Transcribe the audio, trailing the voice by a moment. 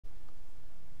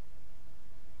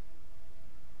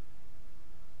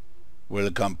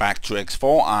Welcome back to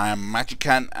X4. I'm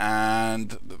Magican,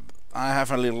 and I have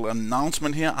a little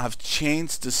announcement here. I've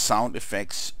changed the sound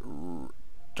effects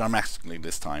dramatically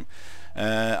this time.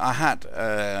 I had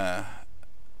a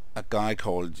guy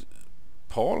called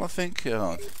Paul, I think,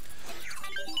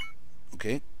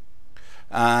 okay,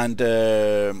 and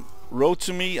wrote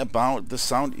to me about the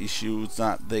sound issues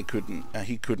that he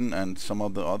couldn't, and some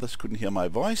of the others couldn't hear my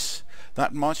voice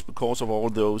that much because of all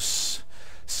those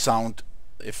sound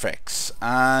effects,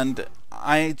 and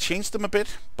I changed them a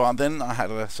bit, but then I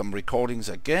had some recordings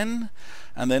again,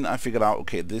 and then I figured out,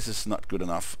 okay, this is not good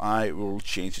enough. I will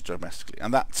change it dramatically,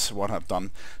 and that's what I've done.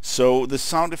 So the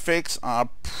sound effects are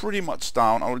pretty much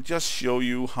down. I will just show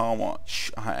you how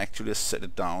much I actually set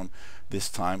it down this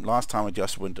time. Last time I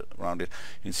just went around it.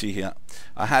 You can see here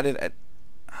I had it at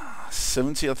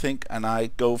 70, I think, and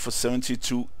I go for 70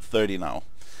 to 30 now.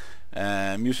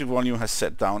 Music volume has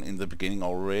set down in the beginning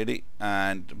already,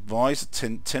 and voice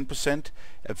 10%,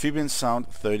 amphibian sound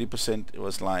 30%, it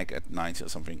was like at 90 or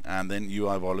something, and then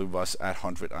UI volume was at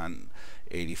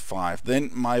 185.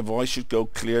 Then my voice should go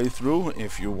clearly through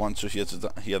if you want to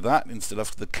hear that instead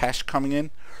of the cache coming in.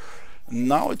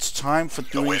 Now it's time for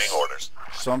doing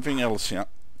something else here.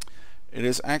 It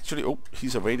is actually, oh,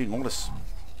 he's awaiting orders.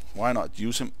 Why not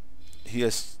use him? He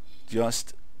has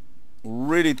just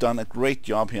really done a great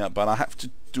job here, but I have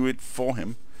to do it for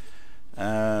him.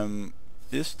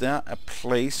 Is there a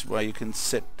place where you can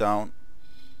set down?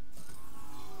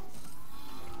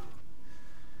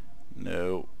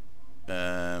 No.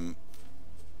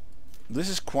 This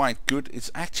is quite good.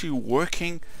 It's actually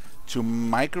working to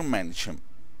micromanage him.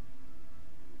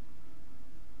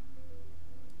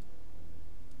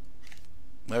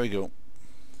 There we go.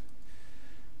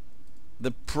 The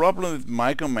problem with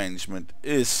micromanagement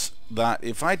is that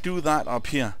if I do that up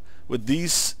here with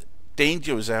these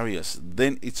dangerous areas,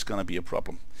 then it's gonna be a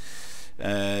problem.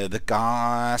 The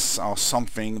gas or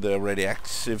something, the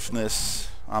radioactiveness,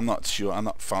 I'm not sure, I've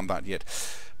not found that yet.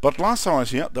 But last time I was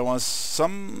here, there was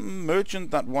some merchant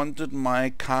that wanted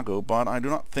my cargo, but I do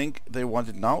not think they want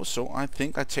it now, so I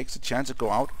think I take the chance to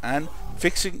go out and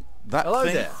fixing that Hello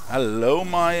thing. there. Hello,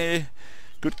 my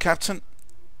good captain.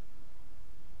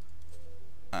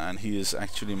 And he is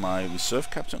actually my reserve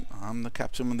captain. I'm the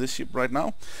captain on this ship right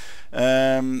now.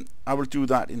 I will do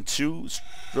that in 2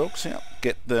 strokes here.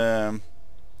 Get the...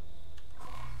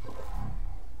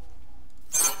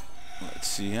 Let's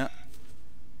see here.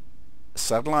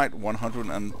 Satellite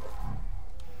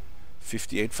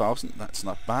 158,000. That's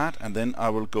not bad. And then I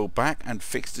will go back and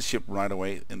fix the ship right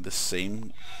away in the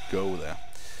same go there.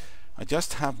 I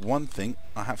just have one thing.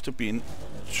 I have to be in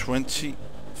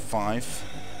 25.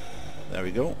 There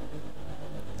we go.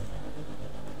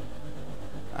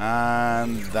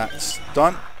 And that's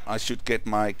done. I should get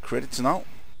my credits now.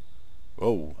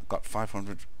 Oh, I got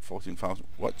 514,000.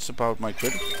 What's about my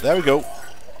credit? There we go.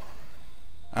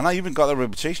 And I even got a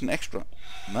reputation extra.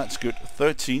 That's good.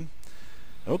 13.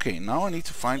 Okay, now I need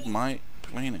to find my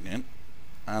plane again.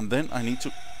 And then I need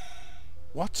to...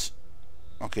 What?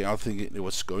 Okay, I think it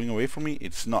was going away from me.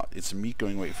 It's not. It's me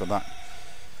going away for that.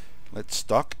 Let's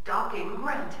dock. Docking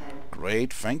granted.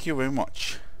 Great, thank you very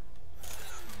much.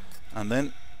 And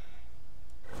then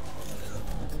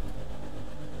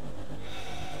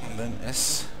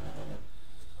S.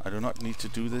 I do not need to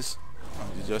do this. I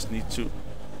just need to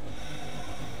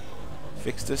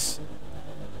fix this.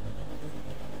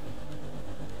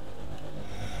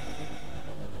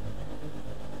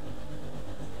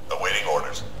 Awaiting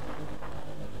orders.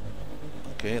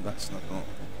 Okay, that's not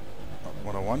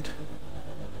what I want.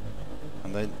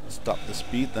 And then stop the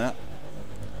speed there.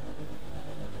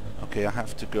 Okay, I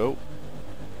have to go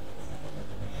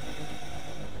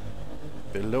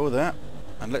below there,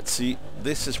 and let's see,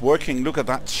 this is working. Look at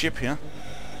that ship here,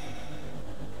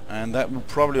 and that will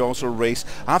probably also raise.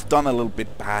 I've done a little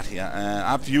bit bad here.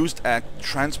 I've used a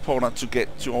transporter to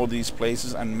get to all these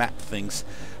places and map things.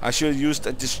 I should have used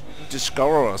a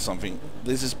discoverer or something.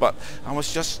 This is, but I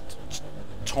was just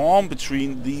torn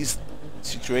between these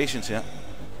situations here.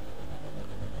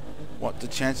 What the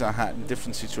chance I had in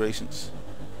different situations.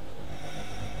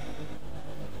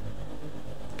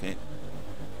 Okay.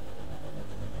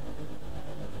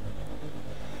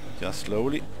 Just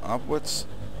slowly upwards.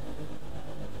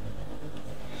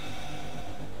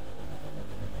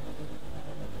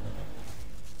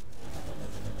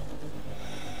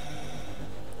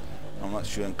 I'm not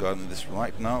sure I'm getting this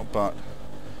right now, but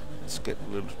let's get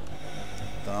a little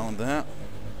down there.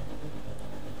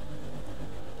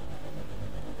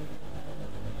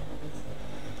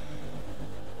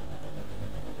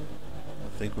 I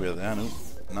think we're there now.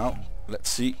 Now, let's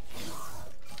see.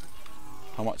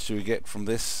 How much do we get from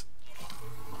this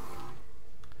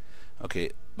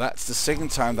Okay, that's the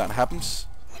second time that happens.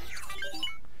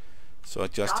 So I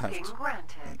just have Docking to...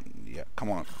 granted. Yeah,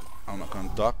 come on. I'm not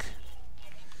gonna dock.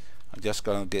 I'm just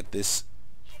gonna get this.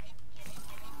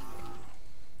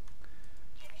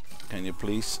 Can you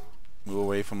please move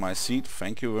away from my seat?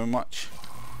 Thank you very much.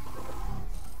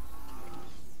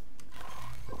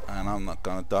 And I'm not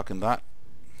gonna dock in that.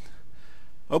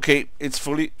 Okay, it's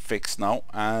fully fixed now,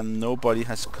 and nobody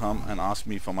has come and asked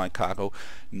me for my cargo.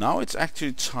 Now it's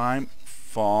actually time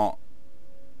for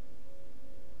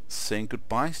saying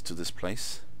goodbyes to this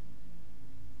place.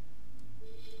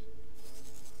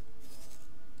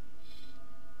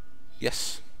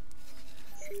 Yes.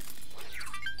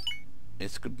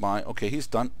 It's goodbye. Okay, he's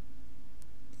done.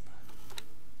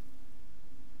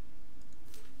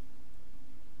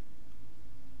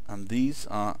 And these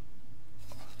are...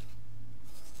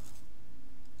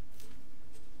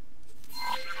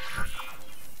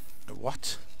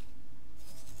 What?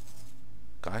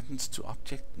 Guidance to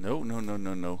object? No, no, no,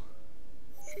 no, no.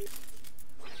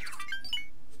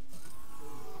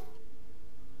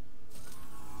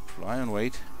 Fly and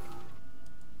wait.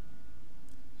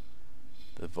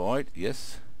 The void,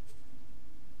 yes.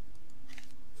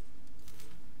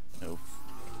 No.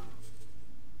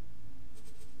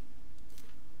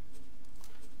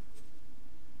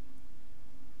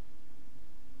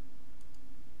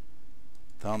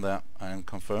 Down there and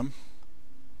confirm.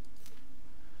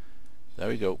 There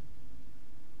we go.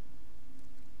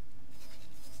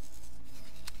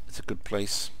 It's a good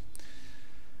place.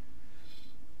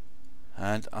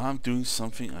 And I'm doing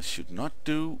something I should not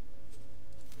do.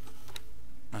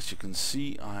 As you can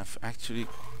see, I have actually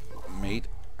made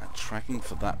a tracking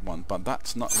for that one, but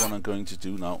that's not what I'm going to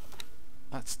do now.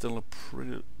 That's still a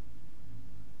pretty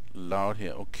loud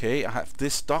here. Okay, I have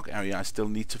this dock area I still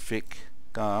need to figure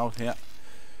out here.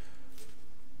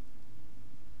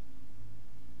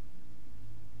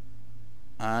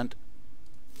 And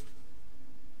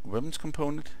weapons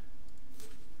component,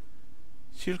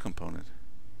 shield component,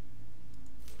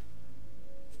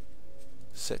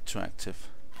 set to active.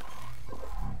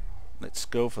 Let's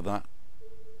go for that.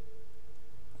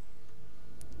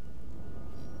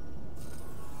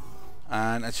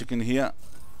 And as you can hear,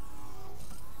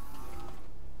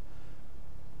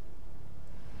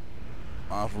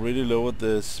 I've really lowered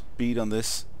the speed on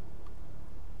this.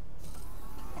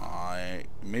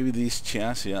 Maybe these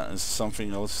chairs here is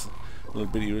something else a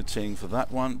little bit irritating for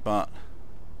that one, but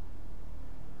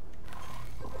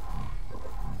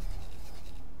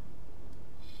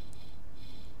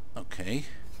okay.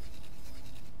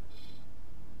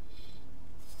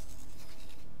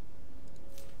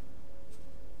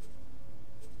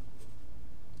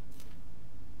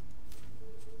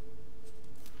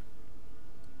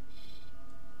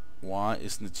 Why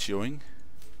isn't it showing?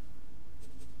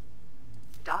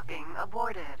 Docking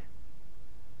aborted.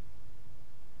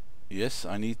 Yes,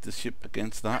 I need the ship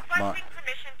against that, but Requesting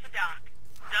permission to dock.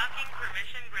 Docking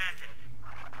permission granted.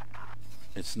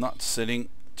 it's not setting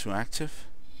to active.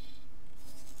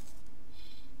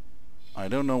 I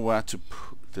don't know where to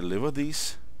deliver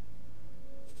these.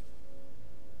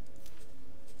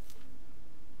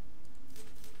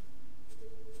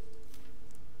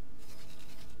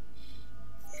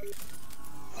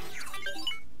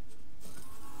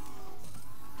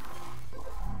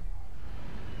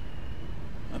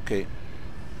 Okay,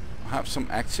 I have some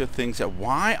active things here.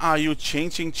 Why are you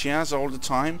changing chairs all the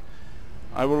time?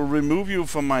 I will remove you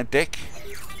from my deck.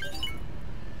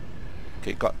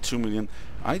 Okay, got 2 million.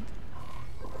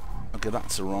 Okay,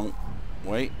 that's the wrong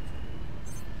way.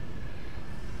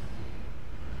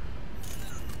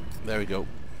 There we go.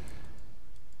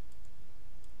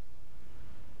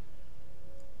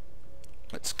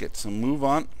 Let's get some move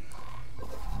on.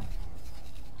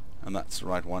 And that's the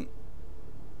right one.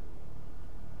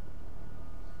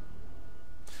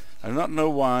 I do not know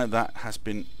why that has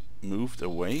been moved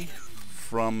away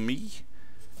from me.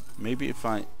 Maybe if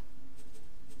I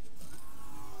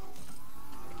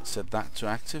set that to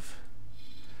active.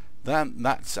 Then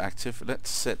that's active. Let's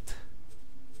set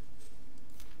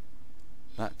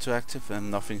that to active and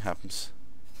nothing happens.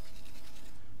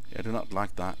 I do not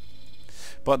like that.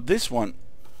 But this one...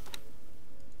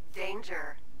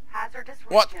 Danger. Hazardous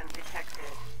What? region detected.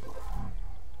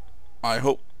 I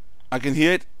hope I can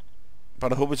hear it,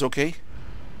 but I hope it's okay.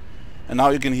 And now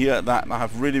you can hear that I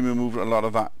have really removed a lot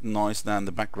of that noise there in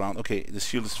the background. Okay, the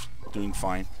shield is doing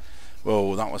fine.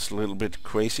 Whoa, that was a little bit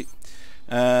crazy.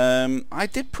 I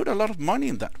did put a lot of money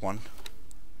in that one.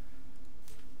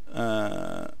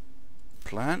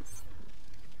 Plan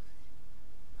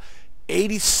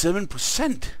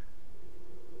 87%.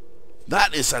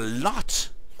 That is a lot.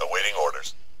 Awaiting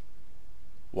orders.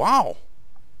 Wow.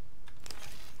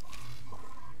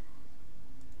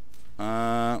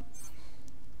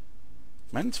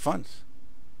 Manage funds.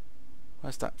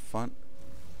 Where's that fund?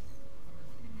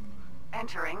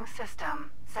 Entering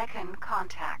system. Second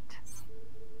contact.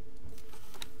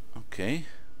 Okay.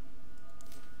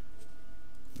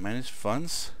 Manage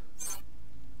funds.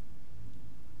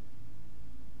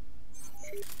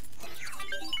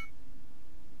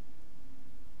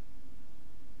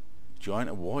 Join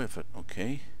a war effort.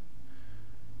 Okay.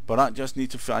 But I just need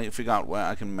to figure out where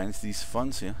I can manage these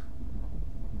funds here.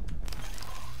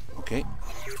 Okay.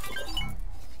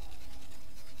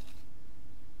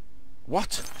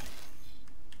 What?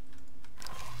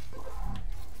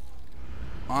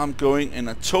 I'm going in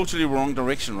a totally wrong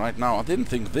direction right now. I didn't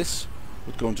think this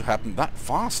was going to happen that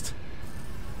fast.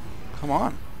 Come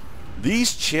on.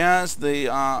 These chairs, they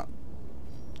are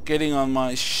getting on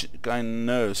my kind of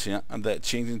nerves here, and they're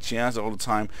changing chairs all the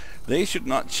time. They should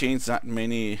not change that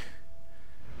many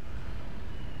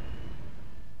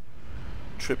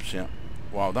trips here.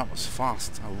 Wow, that was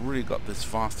fast. I really got this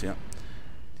fast here.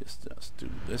 Just do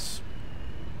this.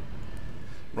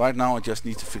 Right now I just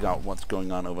need to figure out what's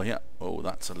going on over here. Oh,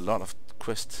 that's a lot of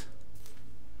quests.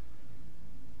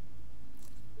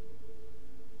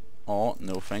 Oh,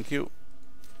 no thank you.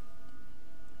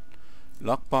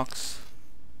 Lockbox.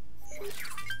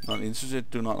 Not interested,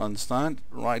 do not understand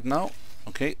right now.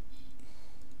 Okay.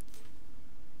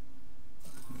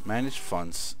 Manage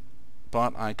funds.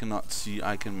 But I cannot see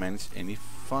I can manage any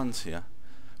funds here.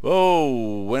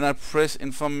 Whoa, when I press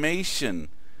information.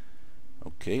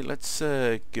 Okay, let's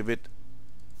give it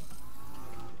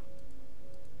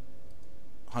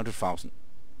 100,000.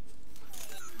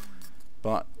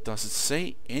 But does it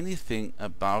say anything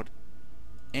about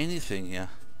anything here?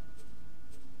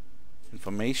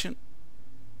 Information.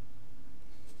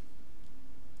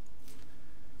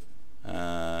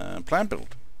 Plan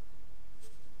build.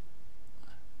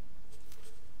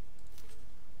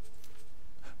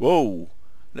 Whoa,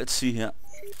 let's see here.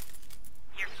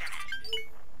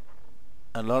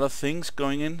 A lot of things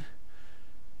going in.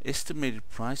 Estimated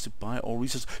price to buy all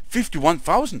resources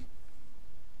 51,000.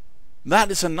 That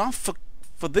is enough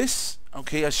for this.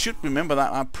 Okay, I should remember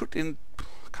that. I put in,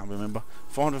 I can't remember,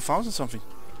 400,000 something.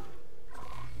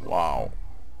 Wow.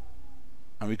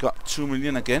 And we got 2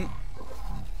 million again.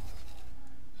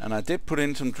 And I did put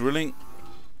in some drilling.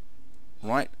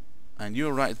 Right, and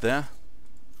you're right there.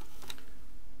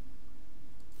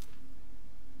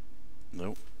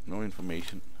 No, no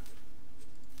information.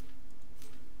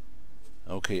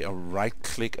 Okay, a right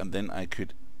click and then I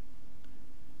could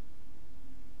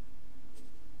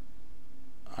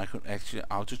actually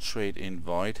auto trade in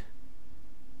void.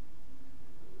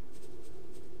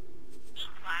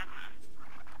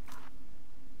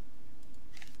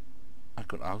 I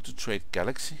could auto trade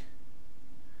galaxy.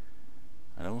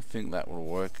 I don't think that will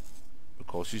work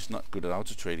because she's not good at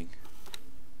auto trading.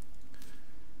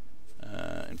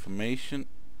 Information.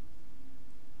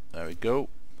 There we go.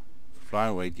 Fly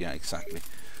rate, yeah, exactly.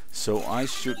 So I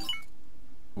should.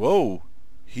 Whoa,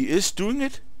 he is doing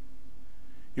it.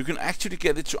 You can actually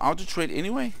get it to auto trade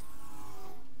anyway.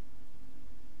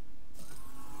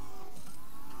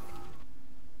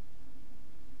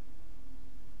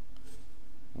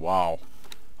 Wow,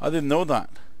 I didn't know that.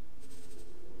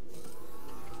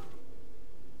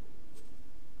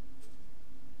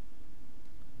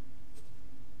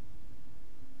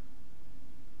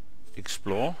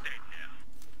 Explore.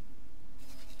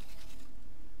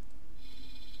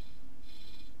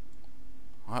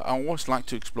 I always like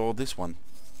to explore this one.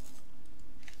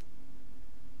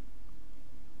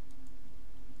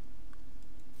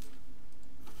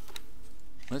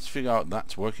 Let's figure out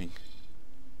that's working.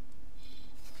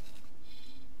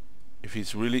 If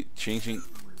he's really changing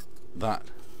that.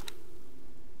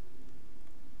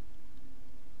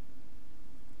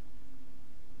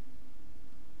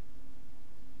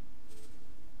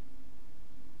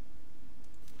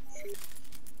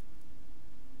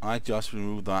 I just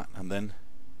remove that and then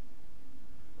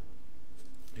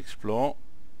explore.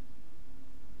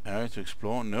 Area to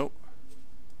explore, no.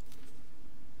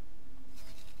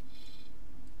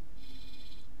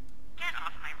 Get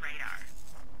off my radar.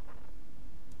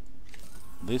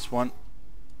 This one,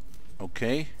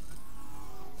 okay.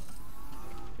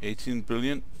 18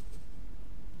 billion.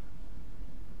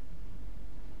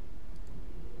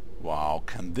 Wow,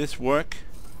 can this work?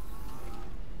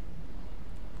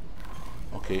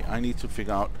 Okay, I need to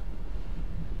figure out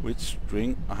which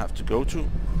string I have to go to.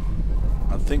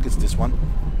 I think it's this one.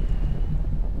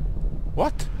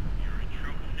 What? You're in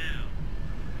trouble now.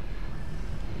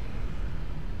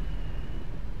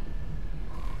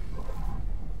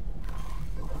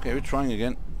 Okay, we're trying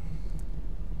again.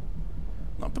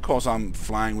 Not because I'm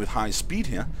flying with high speed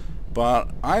here, but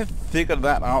I figured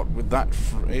that out with that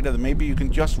freighter that maybe you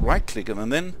can just right click it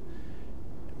and then...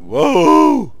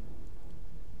 Whoa!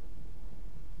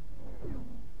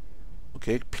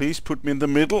 Okay, please put me in the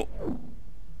middle.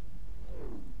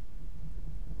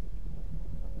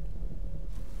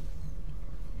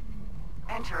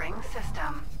 Entering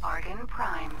system. Argon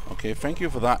Prime. Okay, thank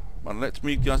you for that. But let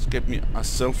me just get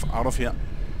myself out of here.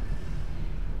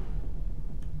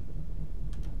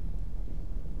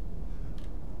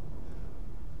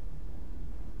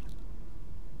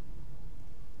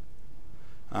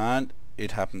 And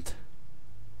it happened.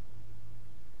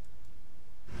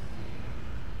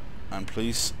 And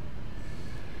please,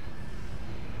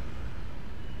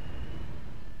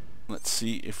 let's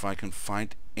see if I can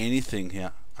find anything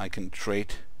here I can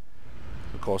trade,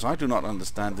 because I do not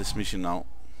understand this mission now.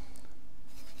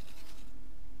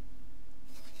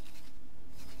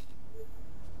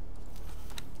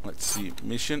 Let's see,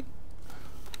 mission.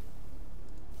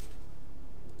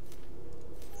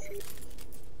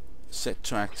 Set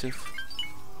to active.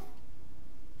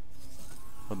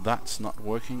 But that's not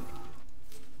working.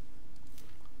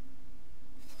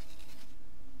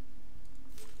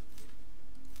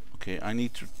 Okay, I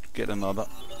need to get another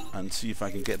and see if I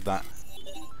can get that.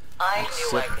 I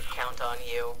knew I could count on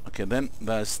you. Okay, then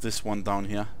there's this one down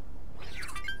here.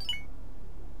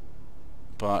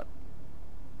 But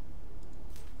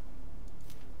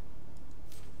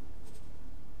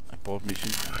abort mission.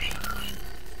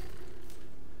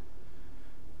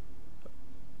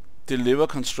 Deliver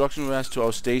construction wares to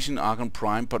our station, Argon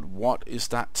Prime. But what is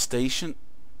that station?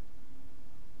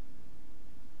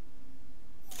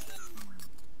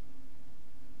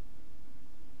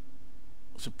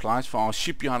 Supplies for our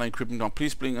shipyard and equipment. Now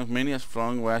please bring as many as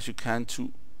flowing wares you can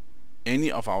to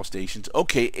any of our stations.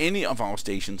 Okay, any of our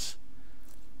stations.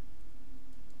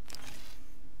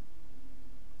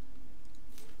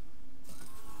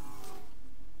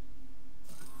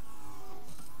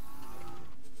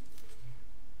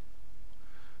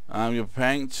 You're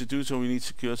preparing to do so. We need to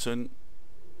secure certain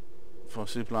for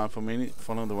supply for many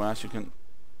following the wares you can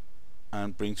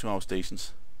and bring to our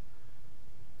stations.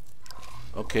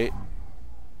 Okay.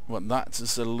 Well, that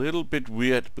is a little bit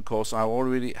weird because I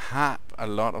already have a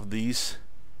lot of these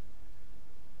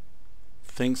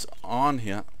things on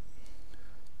here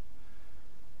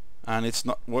and it's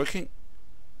not working.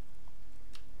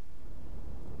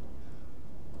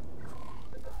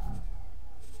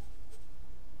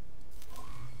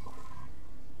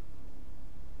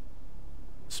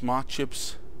 Smart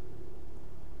chips.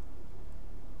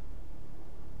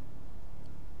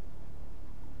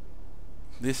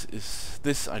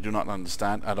 This I do not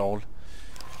understand at all.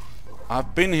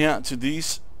 I've been here to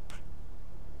these.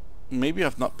 Maybe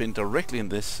I've not been directly in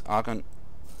this Argon.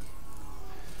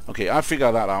 Okay, I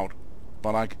figured that out.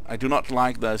 But I do not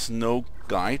like there's no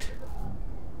guide.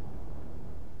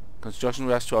 Construction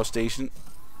wares to our station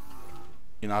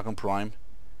in Argon Prime.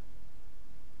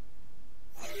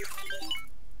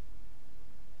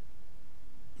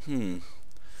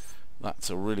 That's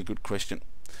a really good question.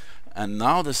 And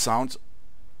now the sounds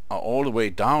are all the way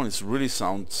down. It really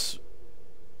sounds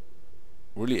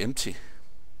really empty.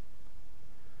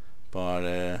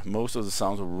 But most of the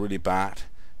sounds are really bad.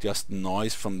 Just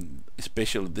noise from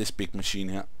especially this big machine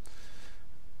here.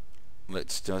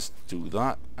 Let's just do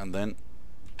that and then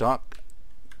dock.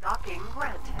 Docking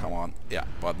granted. Come on. Yeah,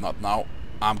 but not now.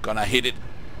 I'm gonna hit it.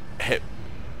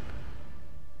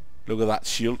 Look at that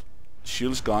shield.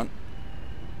 Shield's gone.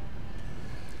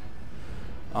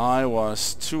 I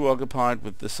was too occupied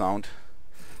with the sound.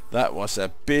 That was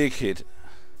a big hit.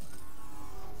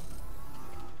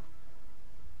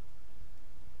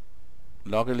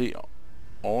 Luckily,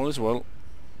 all is well.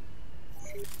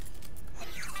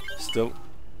 Still.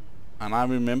 And I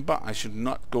remember I should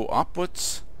not go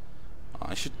upwards.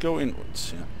 I should go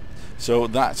inwards. Yeah. So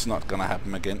that's not gonna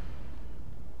happen again.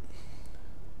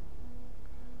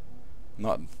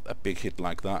 Not a big hit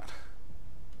like that.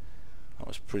 That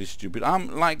was pretty stupid. I'm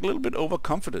like a little bit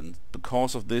overconfident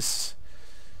because of this.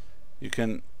 You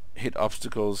can hit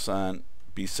obstacles and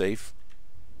be safe.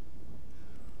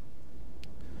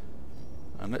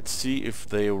 And let's see if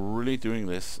they're really doing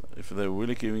this. If they're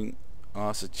really giving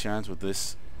us a chance with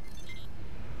this.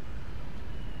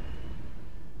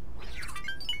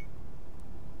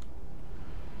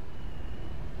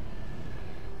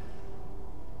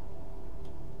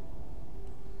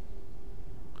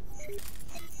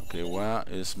 Okay, where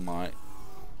is my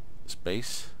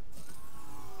space?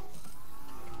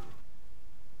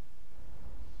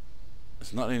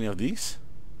 It's not any of these.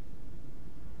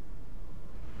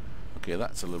 Okay,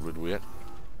 that's a little bit weird.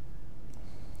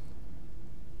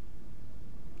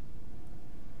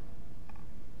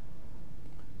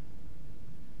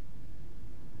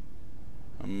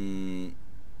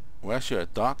 Where's your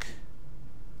dock?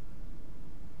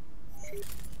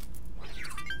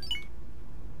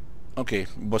 Okay, it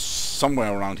was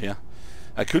somewhere around here.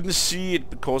 I couldn't see it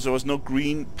because there was no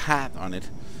green path on it.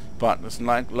 But it's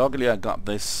like, luckily I got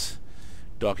this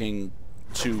docking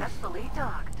too. Successfully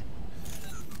docked.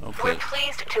 Okay. We're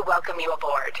pleased to welcome you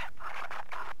aboard.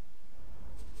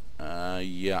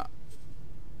 Yeah.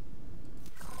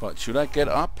 But should I get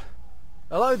up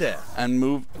Hello there. and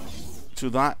move to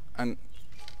that and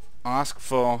ask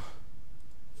for...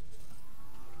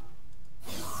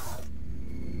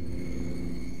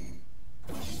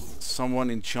 someone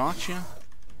in charge here?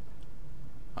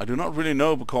 I do not really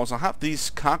know because I have these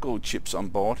cargo chips on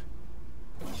board.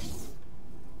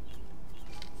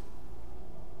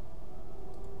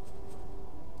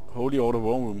 Holy Order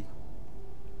War Room.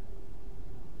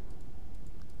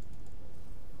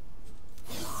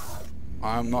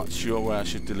 I'm not sure where I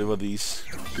should deliver these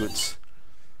goods.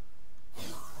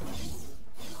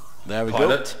 There we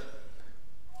Pilot.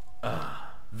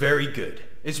 Very good.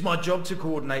 It's my job to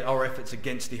coordinate our efforts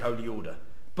against the Holy Order,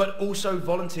 but also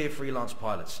volunteer freelance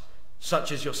pilots,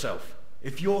 such as yourself.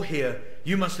 If you're here,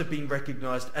 you must have been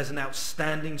recognized as an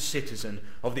outstanding citizen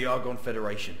of the Argon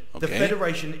Federation. The Okay.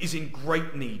 Federation is in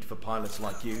great need for pilots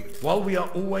like you. While we are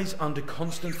always under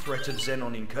constant threat of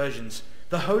Xenon incursions,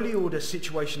 the Holy Order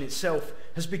situation itself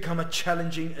has become a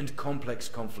challenging and complex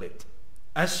conflict.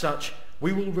 As such,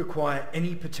 we will require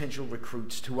any potential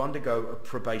recruits to undergo a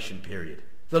probation period.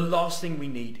 The last thing we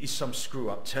need is some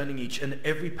screw-up turning each and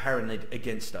every paranoid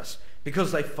against us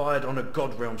because they fired on a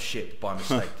God realm ship by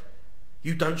mistake.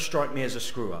 You don't strike me as a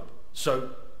screw-up,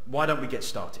 so why don't we get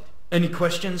started? Any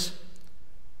questions?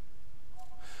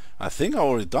 I think I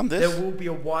already done this. There will be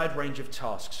a wide range of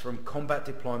tasks from combat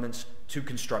deployments to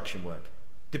construction work.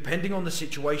 Depending on the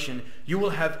situation, you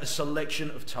will have a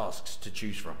selection of tasks to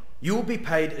choose from. You will be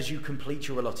paid as you complete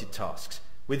your allotted tasks,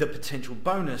 with a potential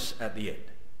bonus at the end.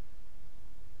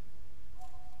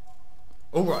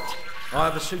 Alright, I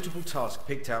have a suitable task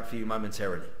picked out for you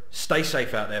momentarily. Stay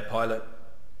safe out there, pilot.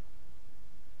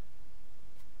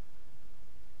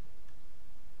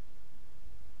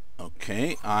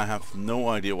 Okay, I have no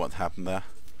idea what happened there.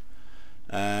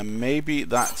 Maybe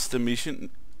that's the mission.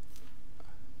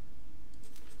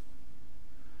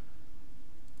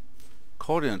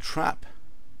 Caught in a trap.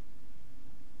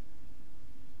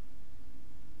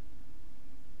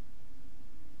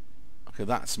 Okay,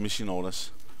 that's mission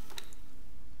orders.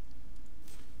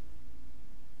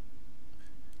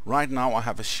 Right now I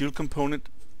have a shield component.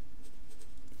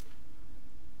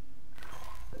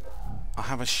 I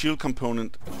have a shield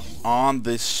component on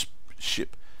this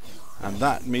ship, and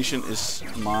that mission is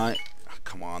my...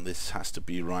 Come on, this has to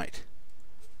be right.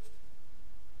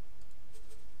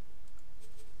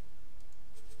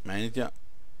 Manager.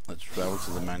 Let's travel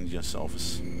to the manager's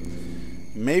office.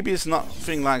 Maybe it's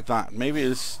nothing like that. Maybe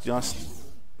it's just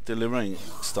delivering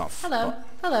stuff. Hello.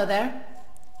 Hello there.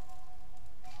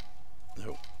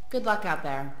 No. Good luck out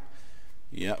there.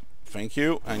 Yep, thank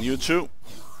you, and you too.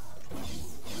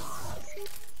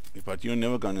 But you're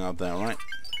never going out there, right?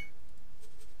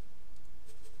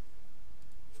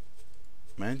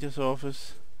 Manager's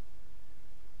office.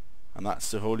 And that's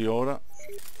the Holy Order.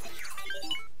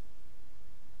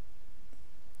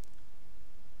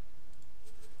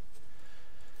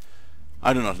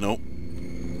 I do not know.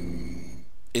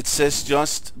 It says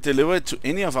just deliver it to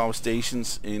any of our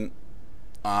stations in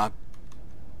Argon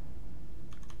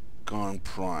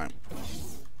Prime.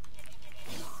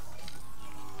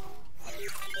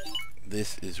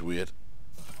 This is weird.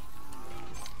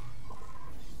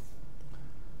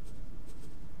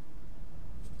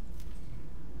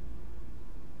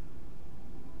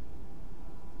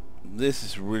 This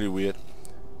is really weird.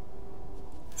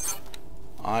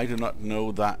 I do not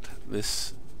know that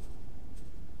this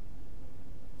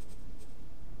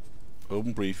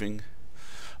open briefing.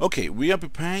 Okay, we are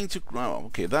preparing to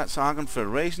okay, that's Argon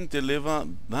Federation. Deliver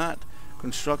that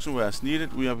construction where it's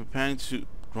needed. We are preparing to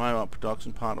drive our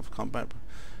production part of combat.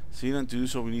 See, and to do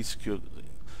so we need security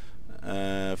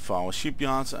for our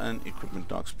shipyards and equipment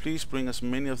docks. Please bring as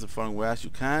many of the following wares you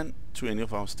can to any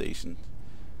of our stations.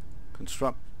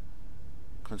 Construction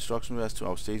wares to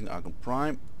our station Argon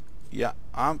Prime. Yeah,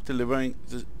 I'm delivering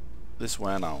this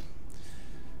ware now.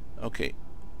 Okay,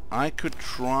 I could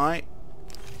try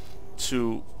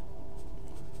to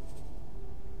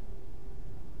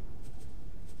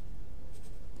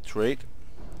trade.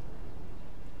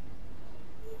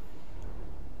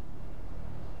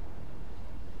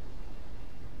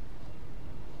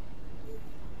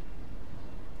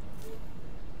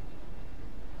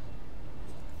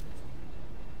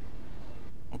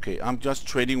 Okay, I'm just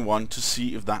trading one to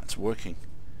see if that's working.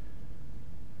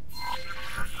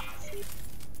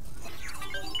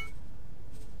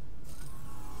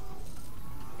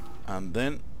 And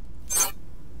then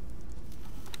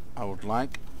I would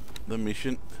like the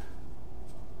mission.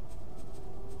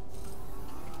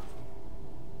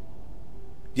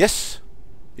 Yes,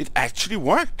 it actually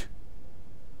worked.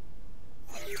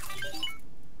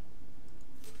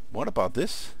 What about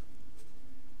this?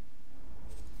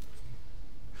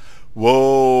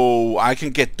 Whoa, I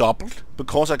can get doubled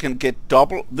because I can get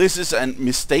double. This is a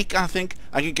mistake, I think.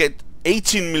 I can get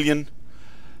 18 million.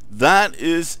 That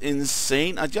is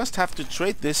insane. I just have to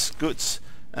trade this goods.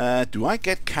 Do I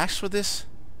get cash for this?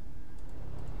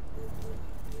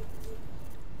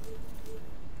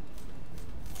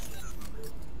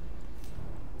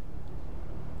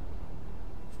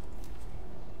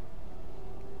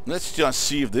 Let's just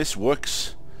see if this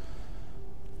works.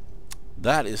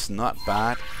 That is not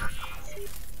bad.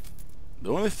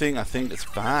 The only thing I think that's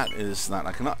bad is that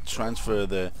I cannot transfer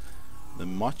the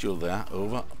module there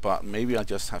over, but maybe I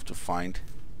just have to find.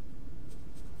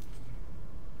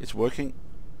 It's working.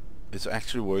 It's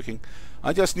actually working.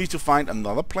 I just need to find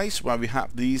another place where we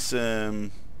have these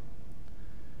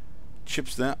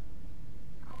chips there.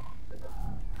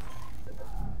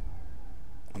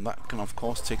 And that can of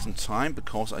course take some time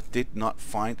because I did not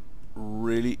find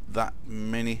really that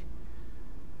many.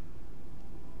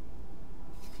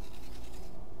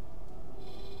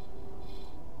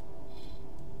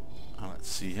 Let's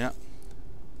see here.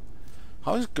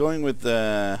 How is it going with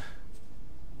the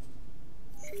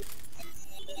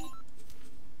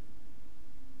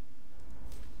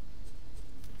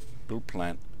build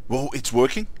plan? Whoa, it's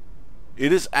working.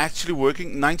 It is actually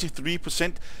working.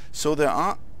 93%. So they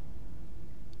are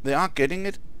getting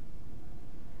it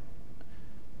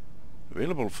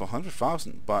available for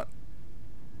 100,000, but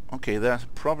okay, there's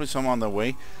probably some on their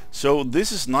way. So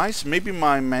this is nice. Maybe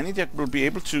my manager will be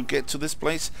able to get to this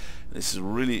place. This is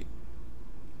really...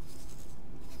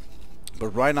 But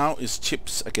right now it's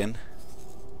chips again.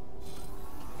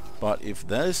 But if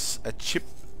there's a chip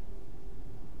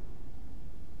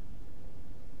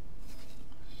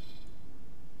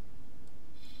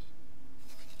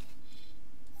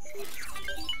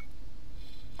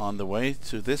on the way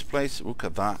to this place, look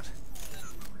at that.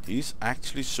 He's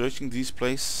actually searching these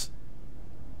places.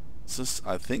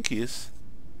 I think he is.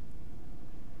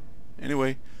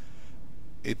 Anyway,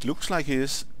 it looks like he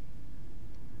is.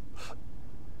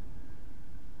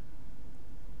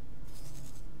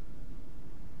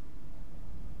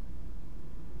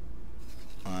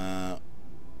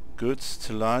 Goods,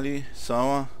 Tilali,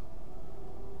 Sour,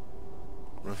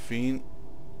 Raffine.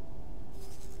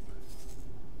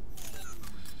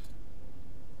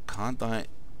 Can't I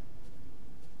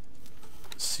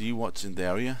see what's in the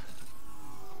area?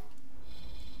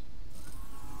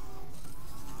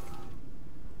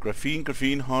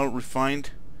 Graphene, hull,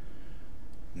 refined.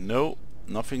 No,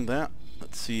 nothing there.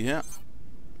 Let's see here.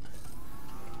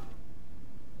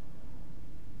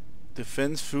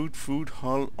 Defense, food,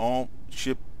 hull, arm,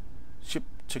 ship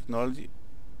technology.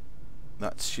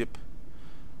 That's ship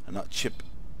and not chip.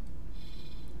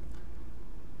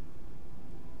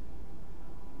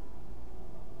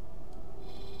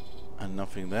 And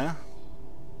nothing there.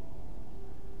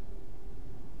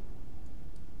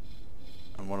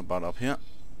 And what about up here?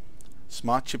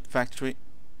 Smart chip factory.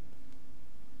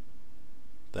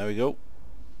 There we go.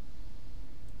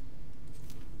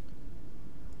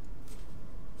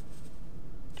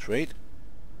 Trade.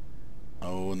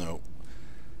 Oh no.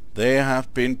 They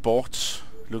have been bought.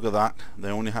 Look at that. They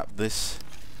only have this.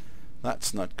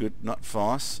 That's not good. Not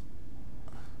for us.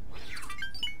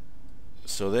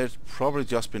 So they've probably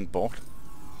just been bought.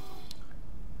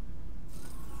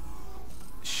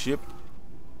 Ship.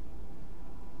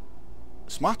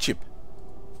 Smart chip.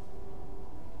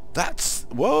 That's...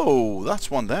 Whoa! That's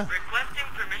one there. Requesting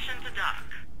permission to dock.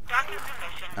 Docking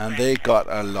permission. And they got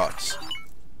a lot.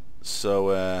 So,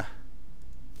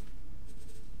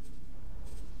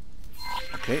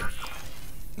 okay.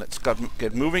 Let's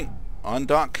get moving. On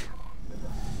dock.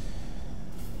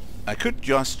 I could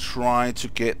just try to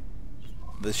get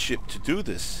the ship to do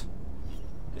this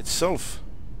itself,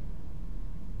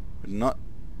 but not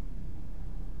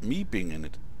me being in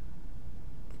it.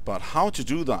 But how to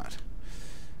do that?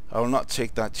 I will not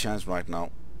take that chance right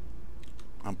now.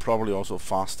 I'm probably also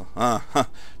faster.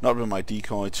 Not with my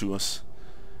decoy to us.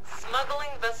 Smuggling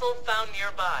vessel found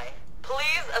nearby.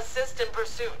 Please assist in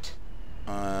pursuit.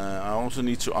 I also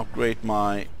need to upgrade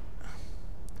my...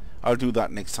 I'll do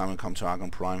that next time I come to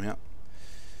Argon Prime here.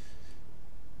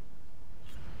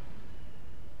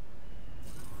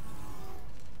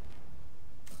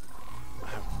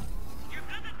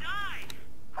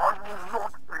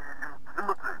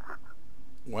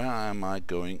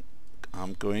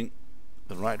 I'm going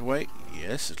the right way.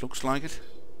 Yes, it looks like it.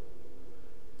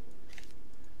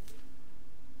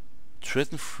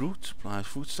 Threatened fruit supplies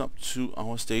food stop to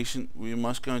our station. We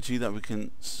must guarantee that we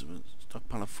can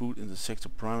stockpile of food in the sector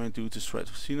primary due to threat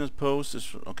of Xenon post.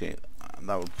 Okay,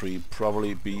 that would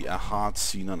probably be a hard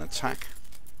Xenon attack.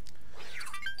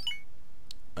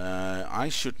 I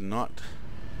should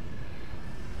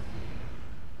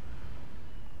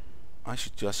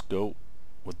just go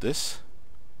with this.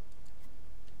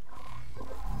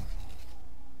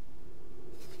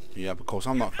 Yeah, because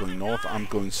I'm not going north, I'm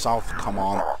going south. Come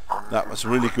on. That was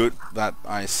really good that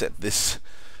I said this.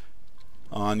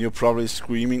 And you're probably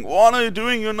screaming, what are you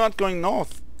doing? You're not going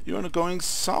north. You're going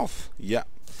south. Yeah,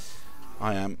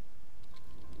 I am.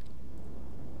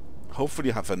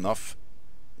 Hopefully I have enough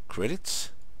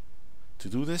credits to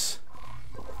do this.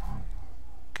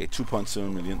 Okay,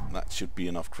 2.7 million. That should be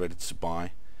enough credits to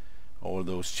buy all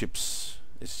those chips.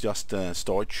 It's just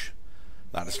storage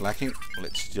that is lacking.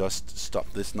 Let's just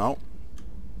stop this now.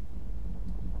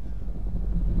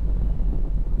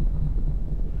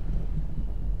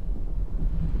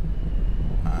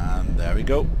 And there we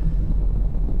go.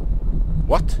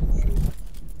 What?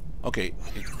 Okay,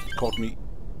 it caught me.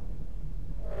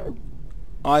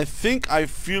 I think I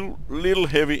feel a little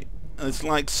heavy. It's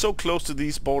like so close to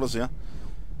these borders here.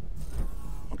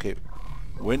 Okay,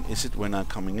 when is it when I'm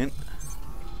coming in?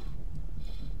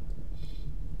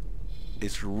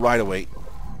 It's right away.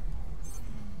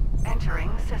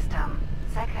 Entering system.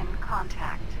 Second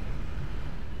contact.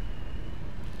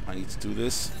 I need to do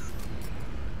this.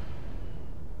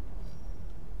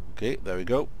 Okay, there we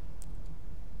go.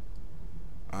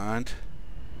 And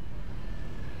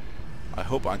I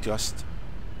hope I just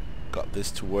got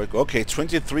this to work. Okay,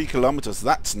 23 kilometers.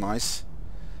 That's nice.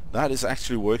 That is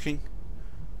actually working.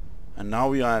 And now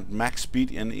we are at max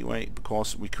speed anyway,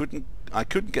 because I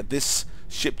couldn't get this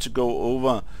ship to go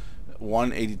over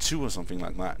 182 or something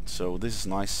like that. So this is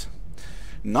nice.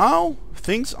 Now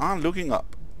things are looking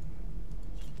up.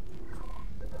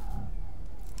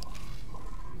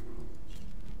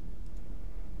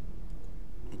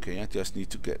 Okay, I just need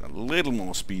to get a little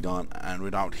more speed on and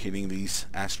without hitting these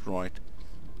asteroid.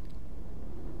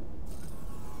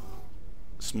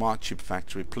 Smart chip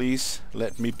factory, please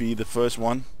let me be the first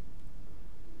one.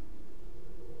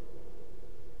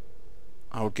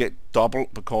 I'll get double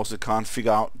because they can't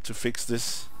figure out to fix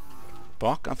this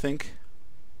bug, I think.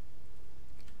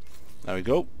 There we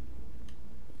go.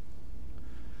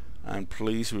 And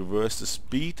please reverse the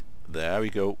speed. There we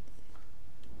go.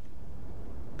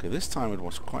 Okay, this time it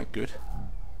was quite good.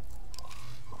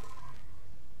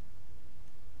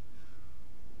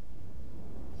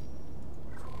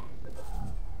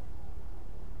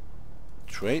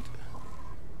 Trade.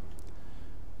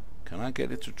 Can I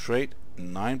get it to trade?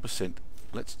 9%.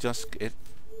 Let's just get...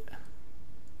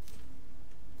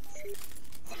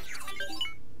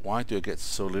 Why do I get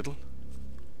so little?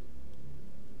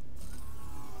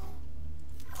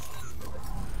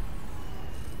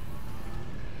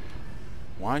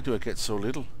 Why do I get so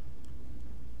little?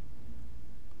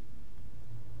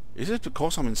 Is it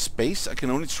because I'm in space? I can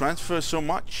only transfer so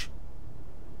much?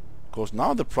 Because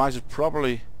now the price is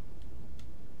probably...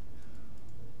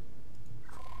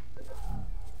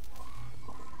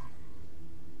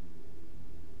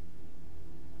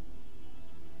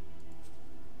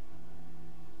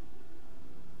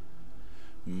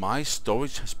 My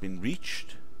storage has been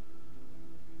reached.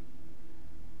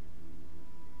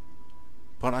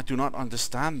 But I do not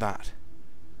understand that.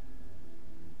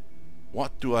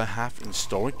 What do I have in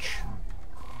storage?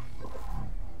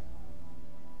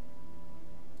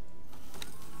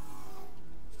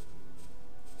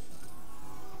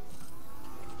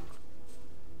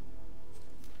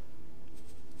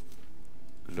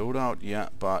 Loadout, yeah,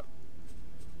 but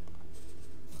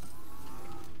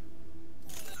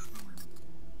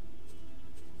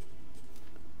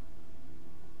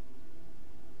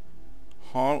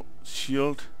hull,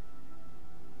 shield.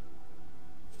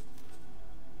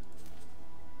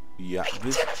 Yeah,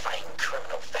 this. Identifying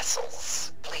criminal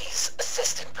vessels. Please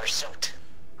assist in pursuit.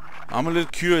 I'm a little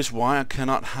curious why I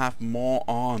cannot have more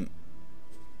on.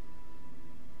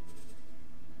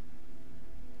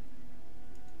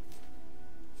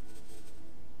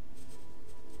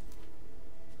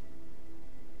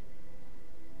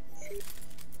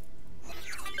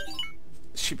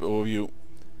 Ship overview.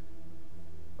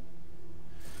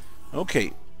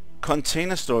 Okay,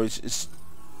 container storage is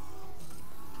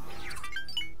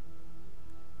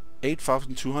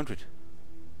 8,200.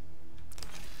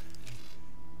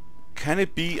 Can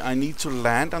it be I need to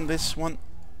land on this one?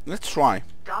 Let's try.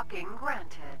 Docking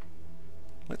granted.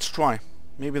 Let's try.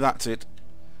 Maybe that's it.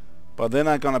 But then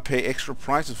I'm gonna pay extra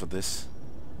prices for this.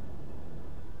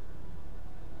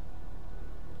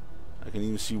 I can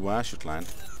even see where I should land.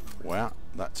 Where?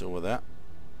 That's over there.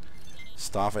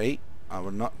 Staff 8. I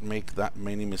will not make that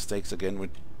many mistakes again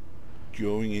with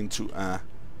going into a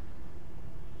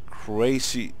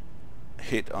crazy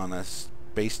hit on a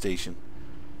base station.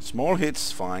 Small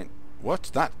hits, fine. What's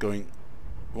that going?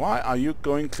 Why are you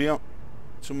going clear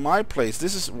to my place?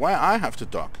 This is where I have to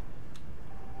dock.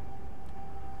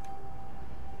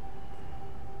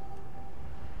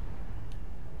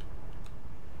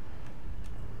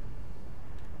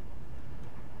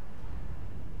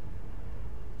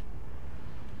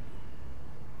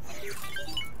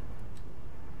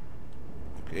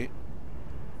 Okay.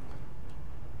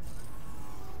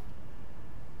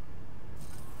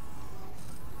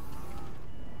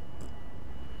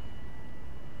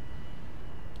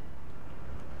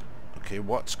 Okay,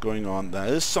 what's going on? There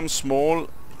is some small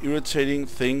irritating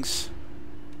things.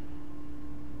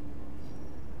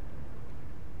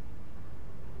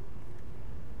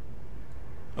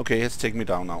 Okay, it's taking me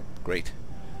down now. Great.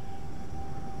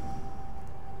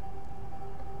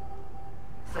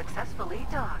 Successfully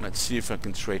docked. Let's see if I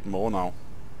can trade more now.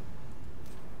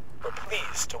 We're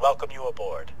pleased to welcome you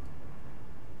aboard.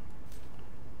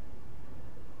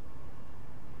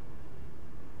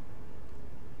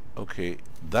 Okay,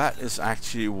 that is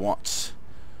actually what's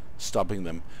stopping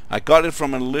them. I got it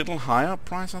from a little higher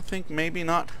price, I think. Maybe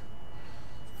not.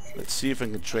 Let's see if I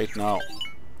can trade now.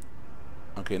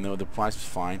 Okay, no, the price is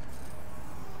fine.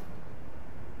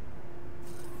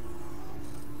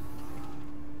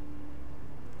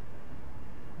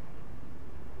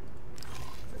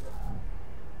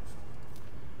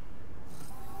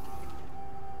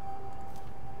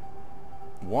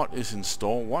 What is in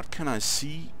store? What can I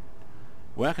see?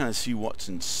 Where can I see what's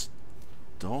in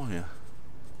store here?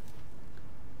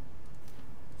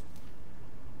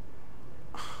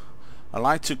 I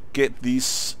like to get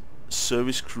these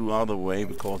service crew out of the way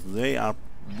because they are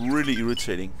really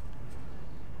irritating.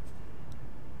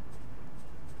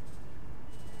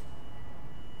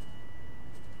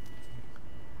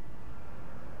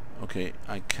 Okay,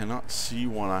 I cannot see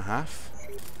what I have.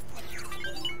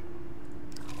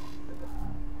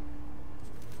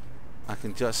 I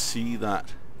can just see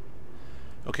that.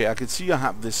 Okay, I can see I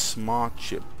have this smart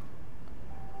chip.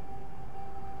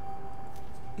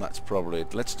 That's probably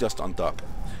it. Let's just undock.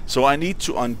 So I need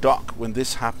to undock when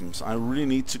this happens. I really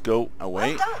need to go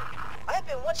away. Well done. I have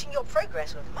been watching your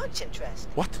progress with much interest.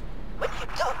 What? When you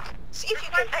dock, see if you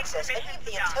can access any of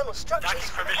the internal structures Docking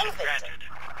from the permission elevator. granted.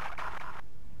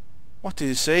 What did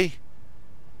he say?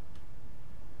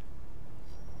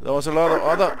 There was a lot of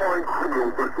other...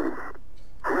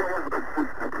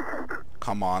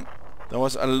 Come on. There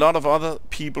was a lot of other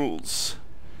people's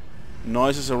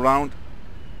noises around,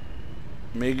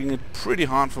 making it pretty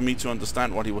hard for me to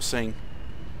understand what he was saying.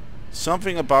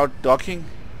 Something about docking.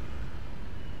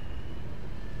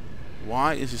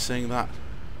 Why is he saying that?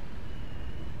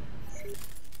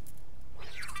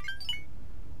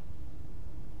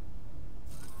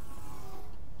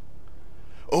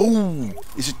 Oh,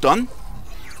 is it done?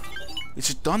 Is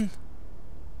it done?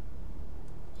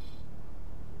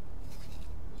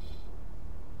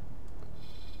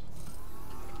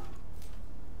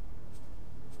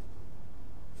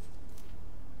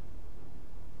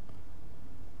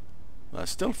 There's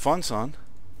still funds on.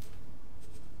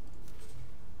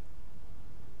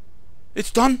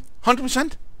 It's done,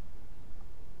 100%.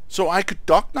 So I could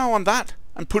dock now on that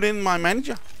and put in my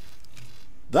manager.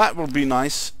 That will be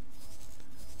nice.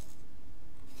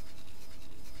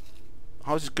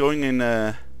 How's it going in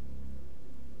that's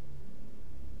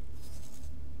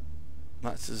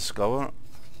the Discover.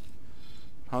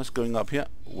 How's it going up here?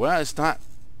 Where is that?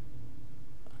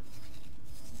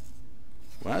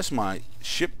 Where's my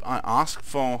ship I asked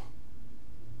for?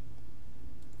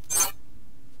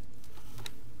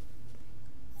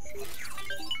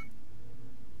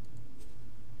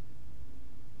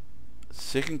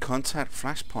 Second contact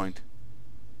flashpoint.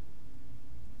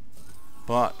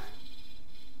 But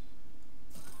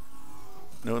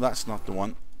no, that's not the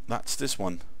one. That's this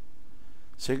one.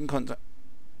 Second contact.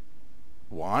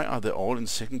 Why are they all in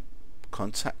second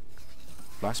contact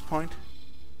flashpoint?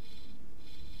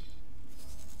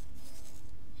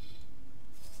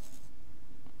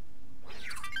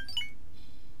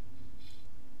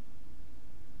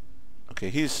 Okay,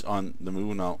 he's on the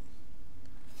move now.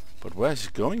 But where is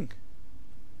he going?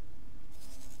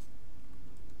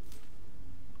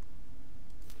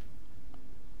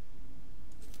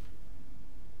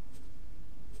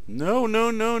 No,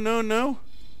 no, no, no, no.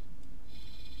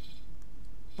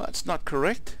 That's not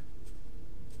correct.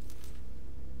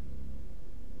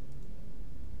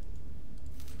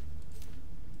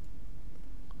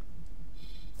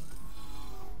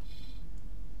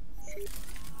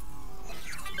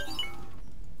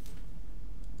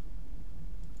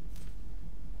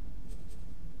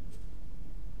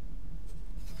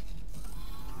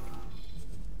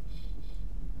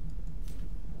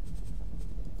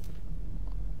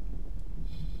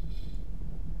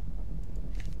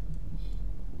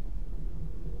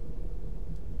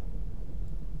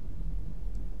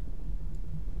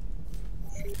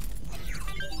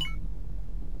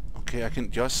 Okay, I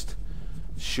can just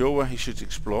show where he should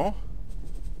explore.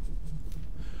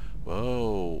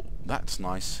 Whoa, that's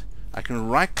nice. I can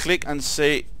right click and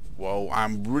say, whoa,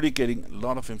 I'm really getting a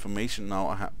lot of information now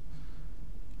I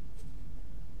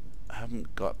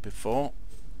haven't got before.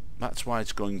 That's why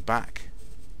it's going back.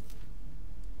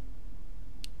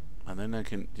 And then I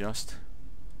can just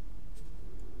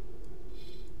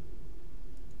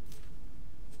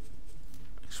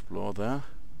explore there.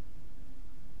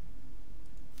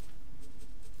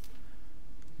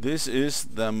 This is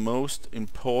the most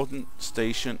important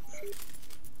station.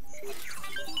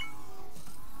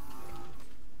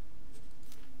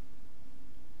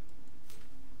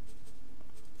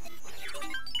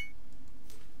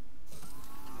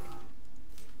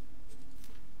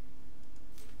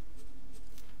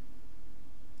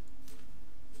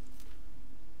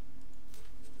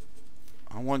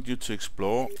 I want you to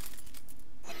explore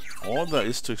all there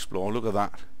is to explore. Look at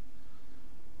that.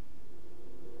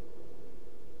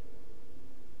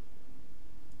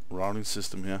 Routing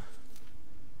system here.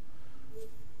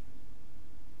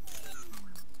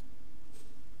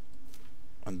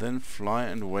 And then fly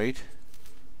and wait.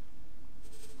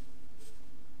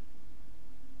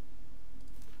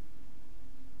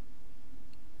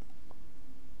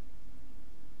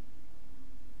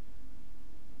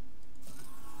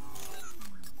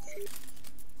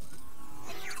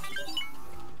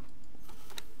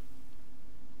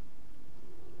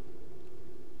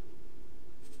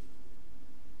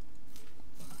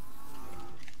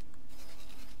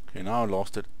 Okay, now I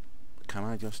lost it. Can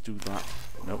I just do that?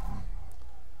 Nope.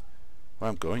 Where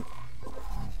I'm going?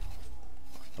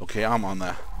 Okay, I'm on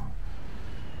there.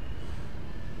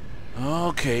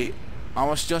 Okay, I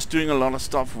was just doing a lot of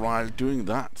stuff while doing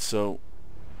that, so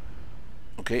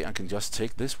okay, I can just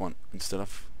take this one instead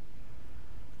of.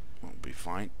 Won't be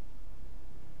fine.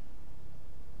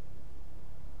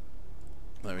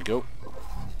 There we go.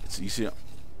 It's easier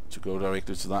to go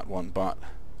directly to that one, but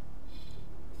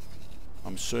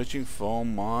I'm searching for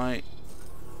my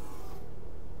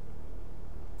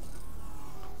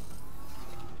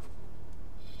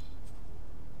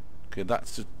okay,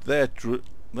 that's it.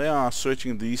 They are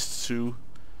searching these two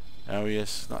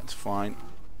areas. That's fine.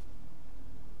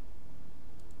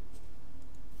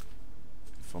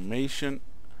 Information.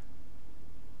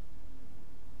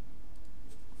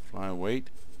 Fly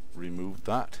wait. Remove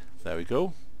that. There we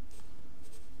go.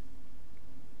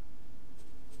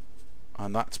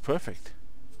 And that's perfect.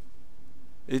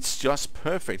 It's just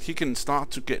perfect. He can start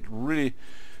to get really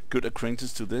good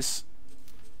acquaintance to this.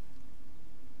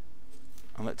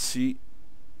 And let's see.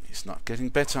 He's not getting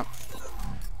better.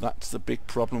 That's the big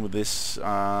problem with this.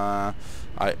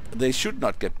 They should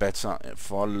not get better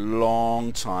for a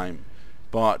long time.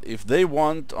 But if they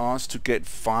want us to get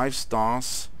 5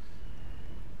 stars,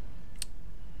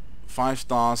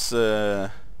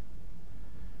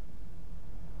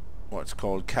 what's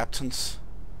called captains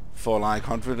for like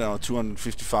 100 or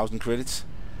 250,000 credits,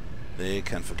 they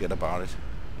can forget about it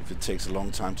if it takes a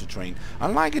long time to train. I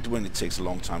like it when it takes a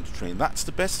long time to train. That's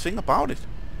the best thing about it.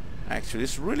 Actually,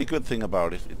 it's a really good thing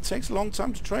about it. It takes a long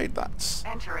time to train. That's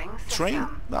Entering system. train.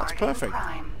 That's Argon perfect.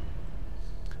 Prime.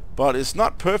 But it's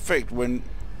not perfect when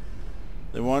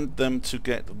they want them to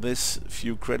get this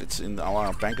few credits in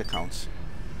our bank accounts.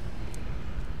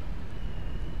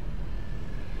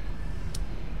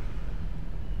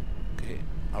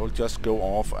 I will just go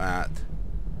off at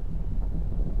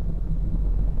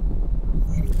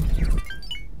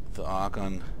the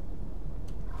Argon.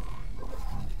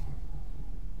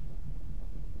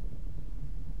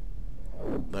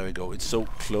 There we go. It's so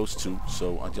close to,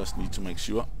 so I just need to make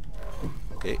sure.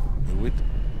 Okay, move it.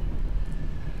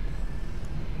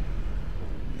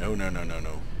 No, no, no, no,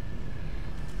 no.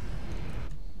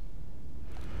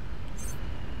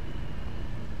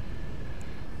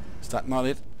 Is that not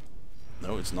it?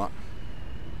 No, it's not.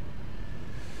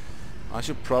 I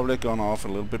should probably have gone off a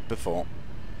little bit before.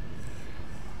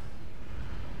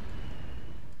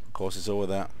 Of course, it's over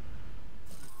there.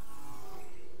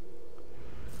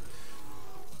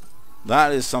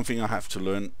 That is something I have to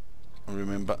learn and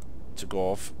remember to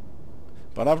go off.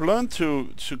 But I've learned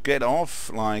to get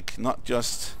off, like not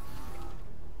just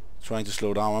trying to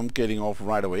slow down. I'm getting off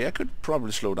right away. I could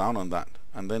probably slow down on that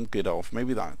and then get off.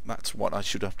 Maybe that's what I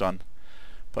should have done.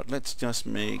 But let's just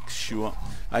make sure.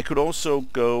 I could also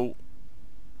go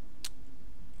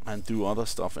and do other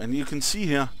stuff. And you can see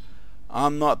here,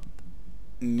 I'm not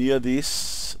near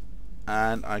this,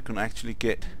 and I can actually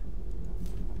get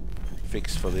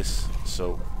fixed for this.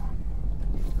 So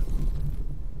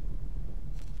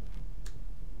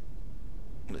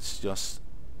let's just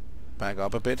back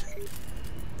up a bit.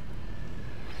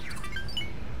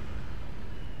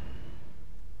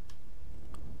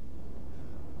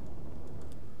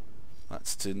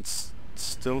 That's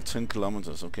still 10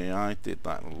 kilometers. Okay, I did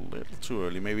that a little too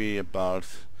early. Maybe about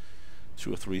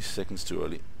 2 or 3 seconds too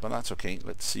early. But that's okay.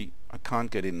 Let's see. I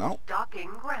can't get in now. Docking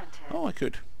granted. Oh, I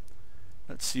could.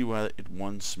 Let's see where it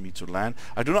wants me to land.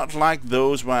 I do not like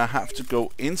those where I have to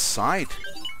go inside.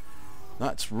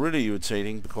 That's really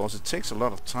irritating because it takes a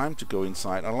lot of time to go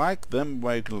inside. I like them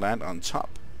where you can land on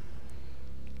top.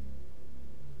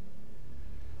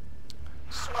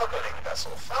 Smuggling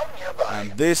vessel found nearby.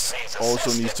 And this Please also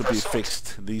assist needs to in be pursuit.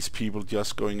 fixed. These people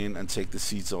just going in and take the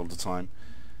seats all the time.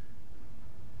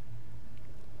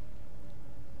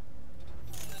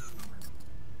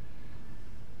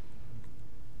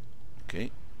 Okay,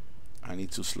 I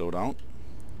need to slow down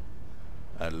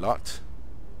a lot.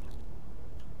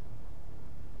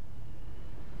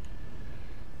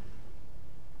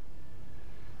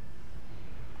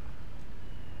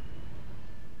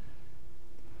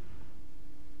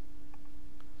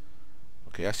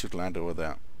 Okay, I should land over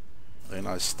there. Then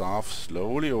I start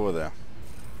slowly over there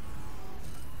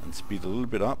and speed a little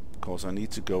bit up because I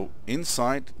need to go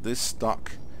inside this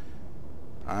dock,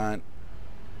 and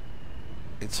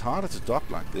it's harder to dock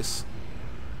like this.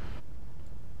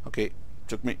 Okay,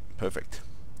 took me. Perfect.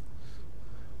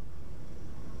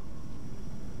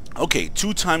 Okay,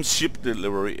 2 times chip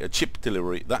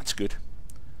delivery. That's good.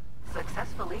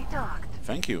 Successfully docked.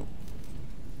 Thank you.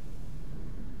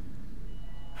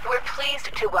 We're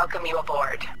pleased to welcome you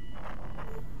aboard.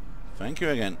 Thank you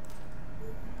again.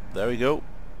 There we go.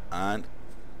 And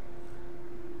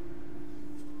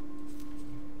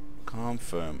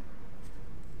confirm.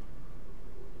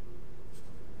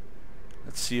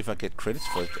 Let's see if I get credits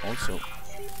for it also.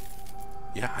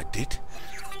 Yeah, I did.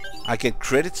 I get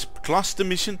credits plus the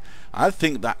mission. I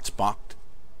think that's bugged.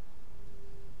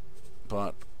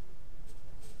 But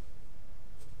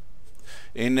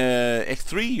in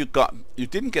X3 you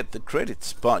didn't get the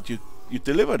credits, but you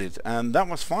delivered it, and that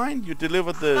was fine. You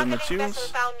delivered the Smuggling materials.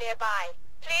 vessel found nearby.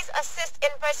 Please assist in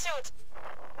pursuit.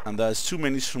 And there's too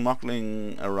many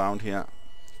smuggling around here,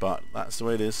 but that's the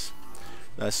way it is.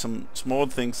 There's some small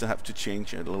things that have to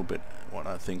change a little bit, what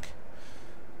I think.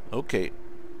 Okay,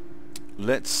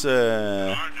 let's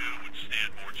Argo would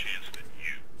stand more chance than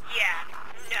you. Yeah,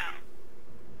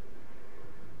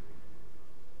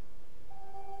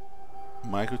 no.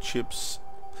 microchips.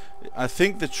 I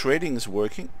think the trading is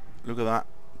working. Look at that,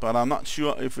 but I'm not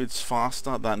sure if it's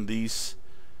faster than these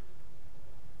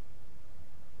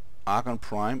Argon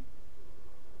Prime,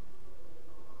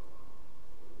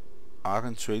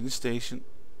 Argon trading station.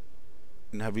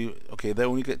 And have you? Okay, they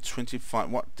only get 25.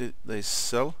 What did they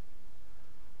sell?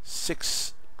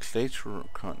 6 Clator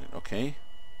content. Okay,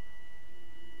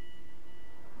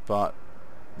 but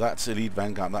that's Elite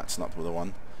Vanguard. That's not the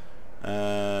one.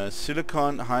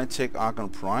 Silicon High Tech Argon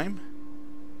Prime.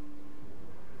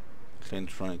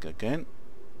 Electronic again.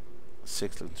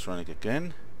 6 electronic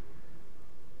again.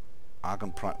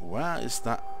 Argon Prime. Where is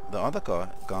that? The other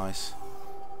guys.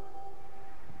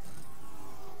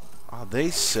 Are they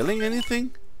selling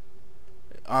anything?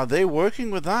 Are they working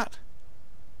with that?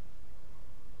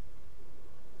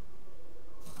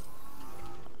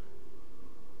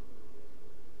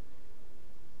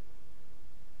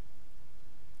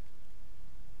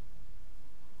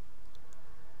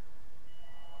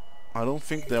 I don't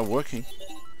think they're working.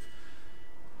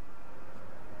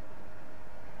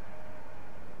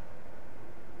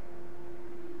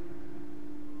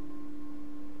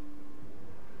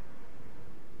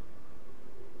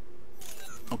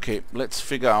 Okay, let's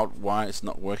figure out why it's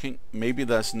not working. Maybe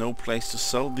there's no place to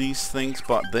sell these things,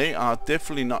 but they are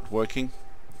definitely not working.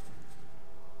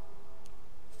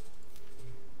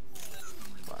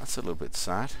 That's a little bit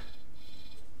sad.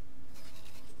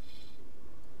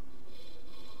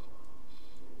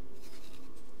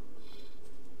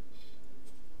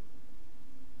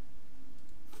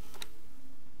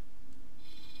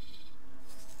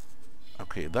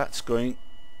 Okay, that's going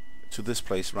to this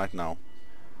place right now.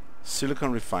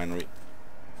 Silicon Refinery.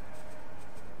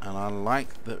 And I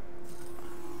like the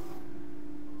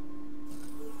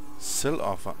sell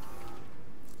offer.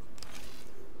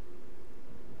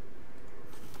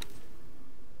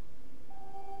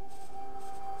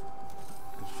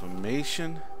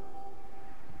 Information.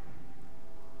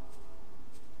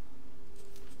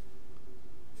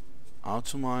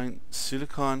 Automine,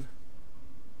 silicon.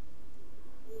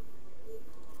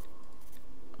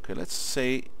 Okay, let's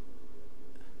say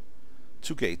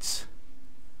 2 gates.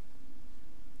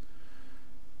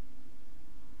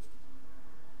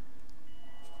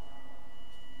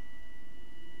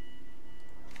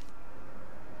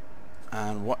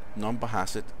 And what number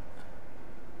has it?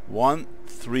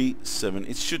 137.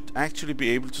 It should actually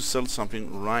be able to sell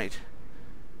something right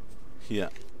here.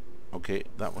 Okay,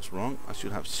 that was wrong. I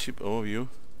should have ship overview.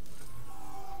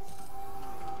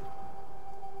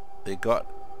 They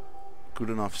got good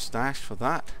enough stash for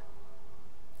that.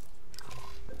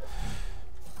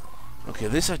 Okay,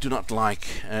 this I do not like.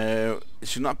 It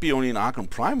should not be only in Argon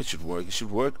Prime it should work. It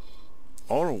should work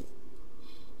all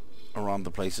around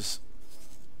the places.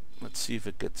 Let's see if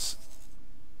it gets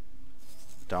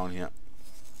down here.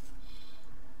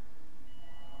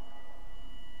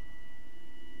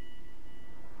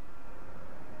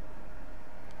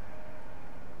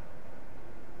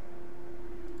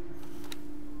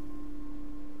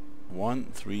 One,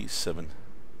 3, 7.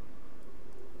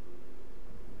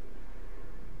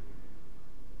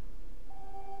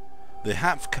 They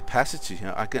have capacity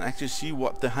here. I can actually see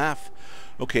what they have.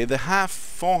 Okay, they have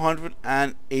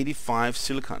 485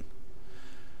 silicon.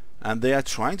 And they are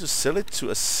trying to sell it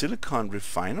to a silicon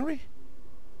refinery?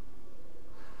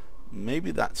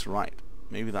 Maybe that's right.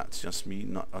 Maybe that's just me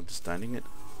not understanding it.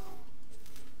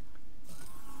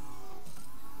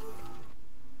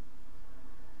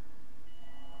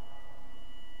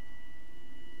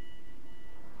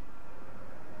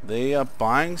 They are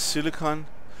buying silicon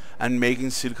and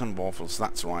making silicon waffles.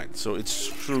 That's right. So it's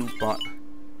true, but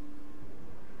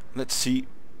let's see.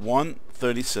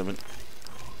 137.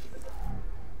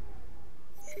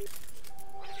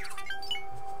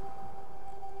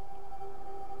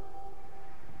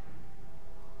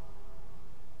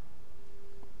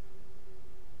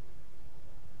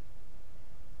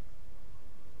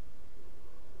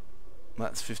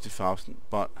 That's 50,000,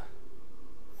 but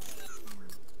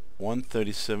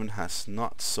 137 has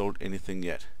not sold anything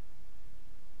yet.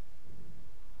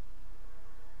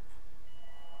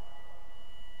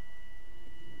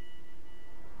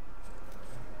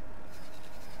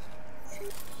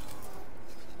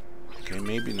 Okay,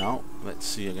 maybe now. Let's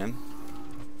see again.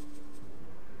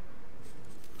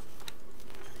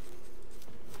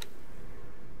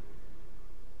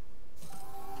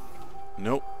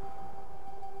 Nope.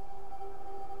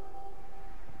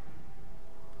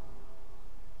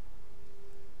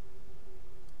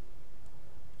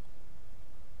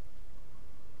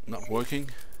 Not working.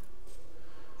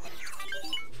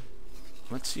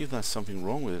 Let's see if there's something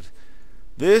wrong with it.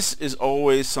 This is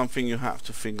always something you have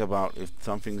to think about. If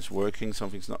something's working,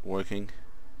 something's not working.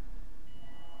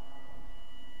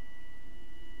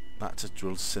 That's a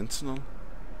drill sentinel.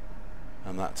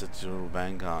 And that's a drill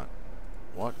vanguard.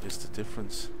 What is the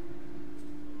difference?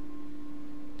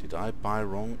 Did I buy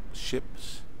wrong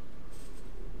ships?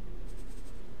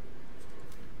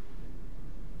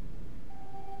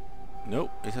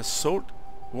 No, it has sold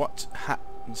what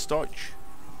in storage.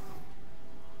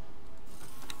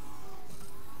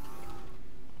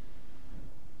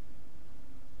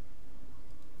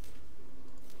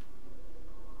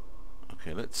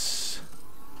 Okay, let's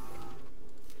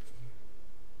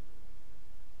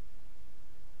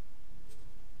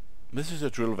this is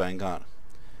a drill vanguard.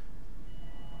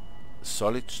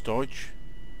 Solid storage.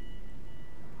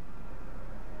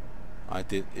 I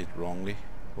did it wrongly,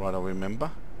 right? I remember.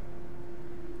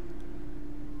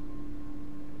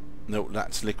 No,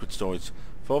 that's liquid storage.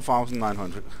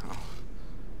 4,900. Oh.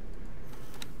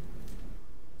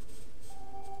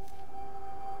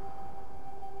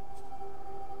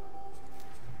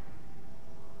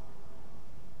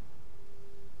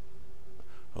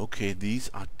 Okay, these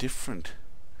are different.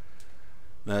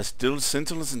 There's still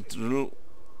sentinels and drill,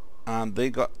 and they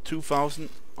got 2,000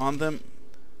 on them.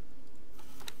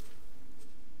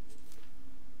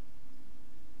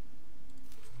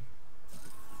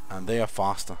 And they are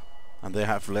faster. And they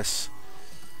have less.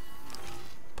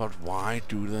 But why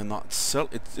do they not sell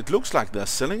it? It looks like they're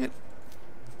selling it,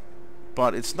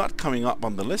 but it's not coming up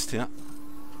on the list here.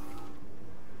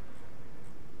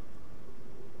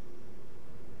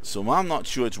 So I'm not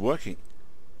sure it's working.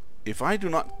 If I do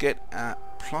not get a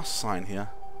plus sign here,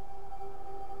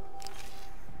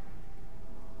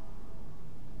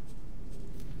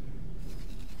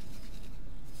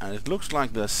 and it looks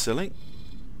like they're selling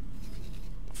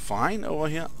fine over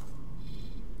here.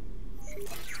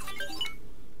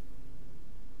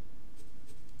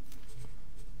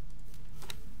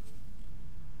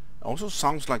 Also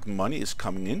sounds like money is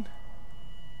coming in.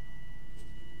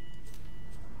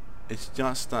 It's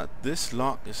just that this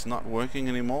lock is not working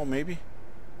anymore, maybe.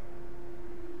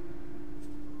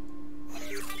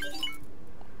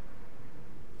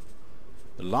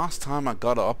 The last time I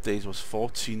got an update was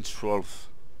 14/12.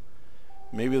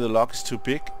 Maybe the lock is too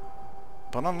big,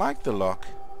 but I like the lock.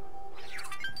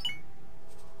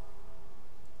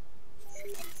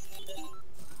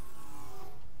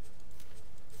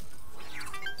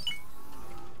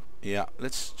 Yeah,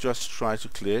 let's just try to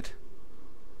clear it.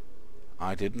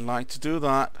 I didn't like to do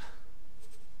that.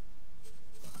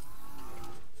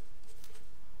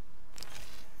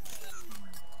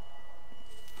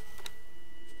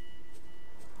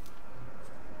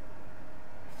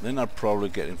 Then I'll probably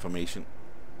get information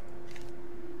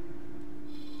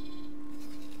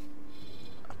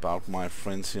about my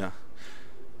friends here.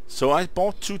 So I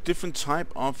bought 2 different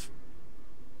type of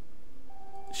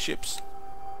ships.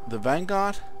 The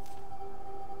Vanguard.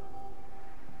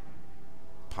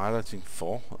 Piloting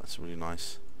 4. That's really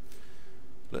nice.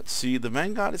 Let's see. The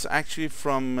Vanguard is actually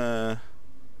from the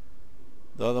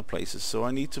other places. So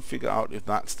I need to figure out if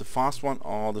that's the fast one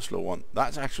or the slow one.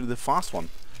 That's actually the fast one.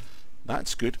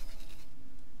 That's good.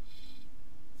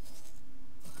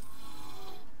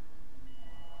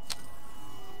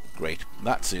 Great.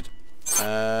 That's it.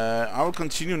 I will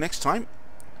continue next time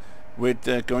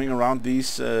with going around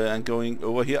these and going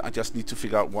over here. I just need to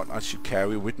figure out what I should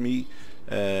carry with me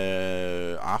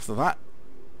after that.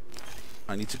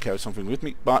 I need to carry something with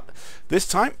me. But this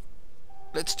time,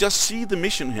 let's just see the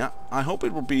mission here. I hope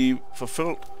it will be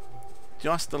fulfilled.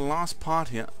 Just the last part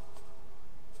here.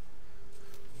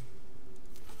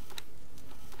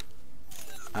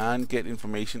 And get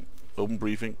information. Open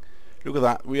briefing. Look at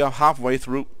that. We are halfway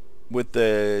through with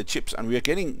the chips, and we are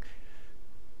getting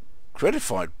credit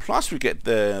for it. Plus we get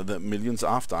the millions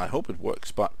after. I hope it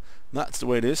works, but that's the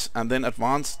way it is. And then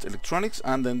advanced electronics,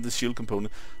 and then the shield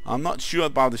component. I'm not sure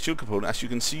about the shield component. As you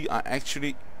can see, I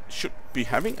actually should be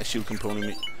having a shield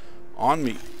component on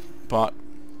me, but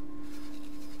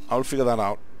I'll figure that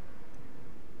out.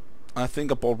 I think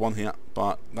I bought one here,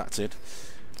 but that's it.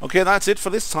 Okay, that's it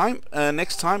for this time.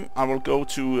 Next time I will go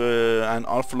to and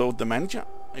alpha load the manager,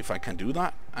 if I can do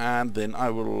that, and then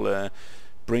I will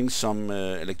bring some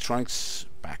electronics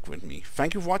back with me.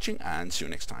 Thank you for watching, and see you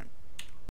next time.